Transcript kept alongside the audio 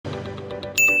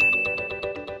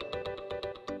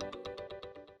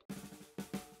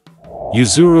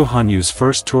Yuzuru Hanyu's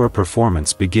first tour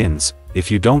performance begins.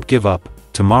 If you don't give up,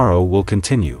 tomorrow will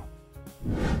continue.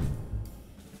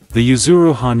 The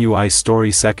Yuzuru Hanyu ICE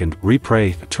Story second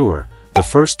Repray tour, the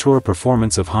first tour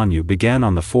performance of Hanyu began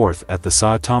on the 4th at the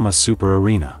Saitama Super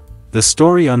Arena. The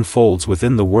story unfolds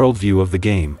within the worldview of the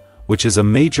game, which is a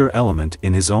major element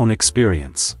in his own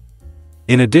experience.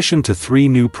 In addition to 3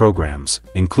 new programs,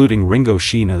 including Ringo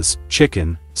Shina's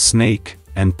Chicken, Snake,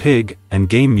 and Pig, and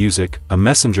game music, A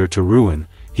Messenger to Ruin,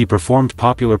 he performed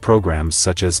popular programs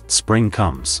such as Spring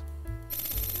Comes.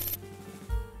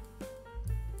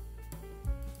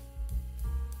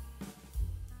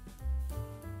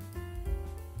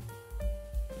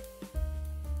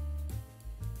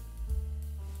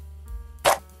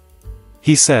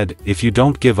 He said, "If you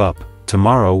don't give up,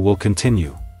 tomorrow will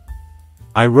continue."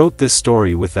 I wrote this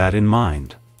story with that in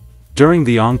mind. During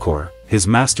the encore, his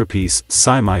masterpiece,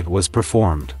 Saimite, was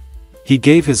performed. He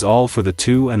gave his all for the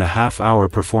 2.5-hour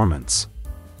performance.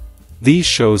 These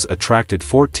shows attracted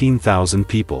 14,000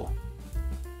 people.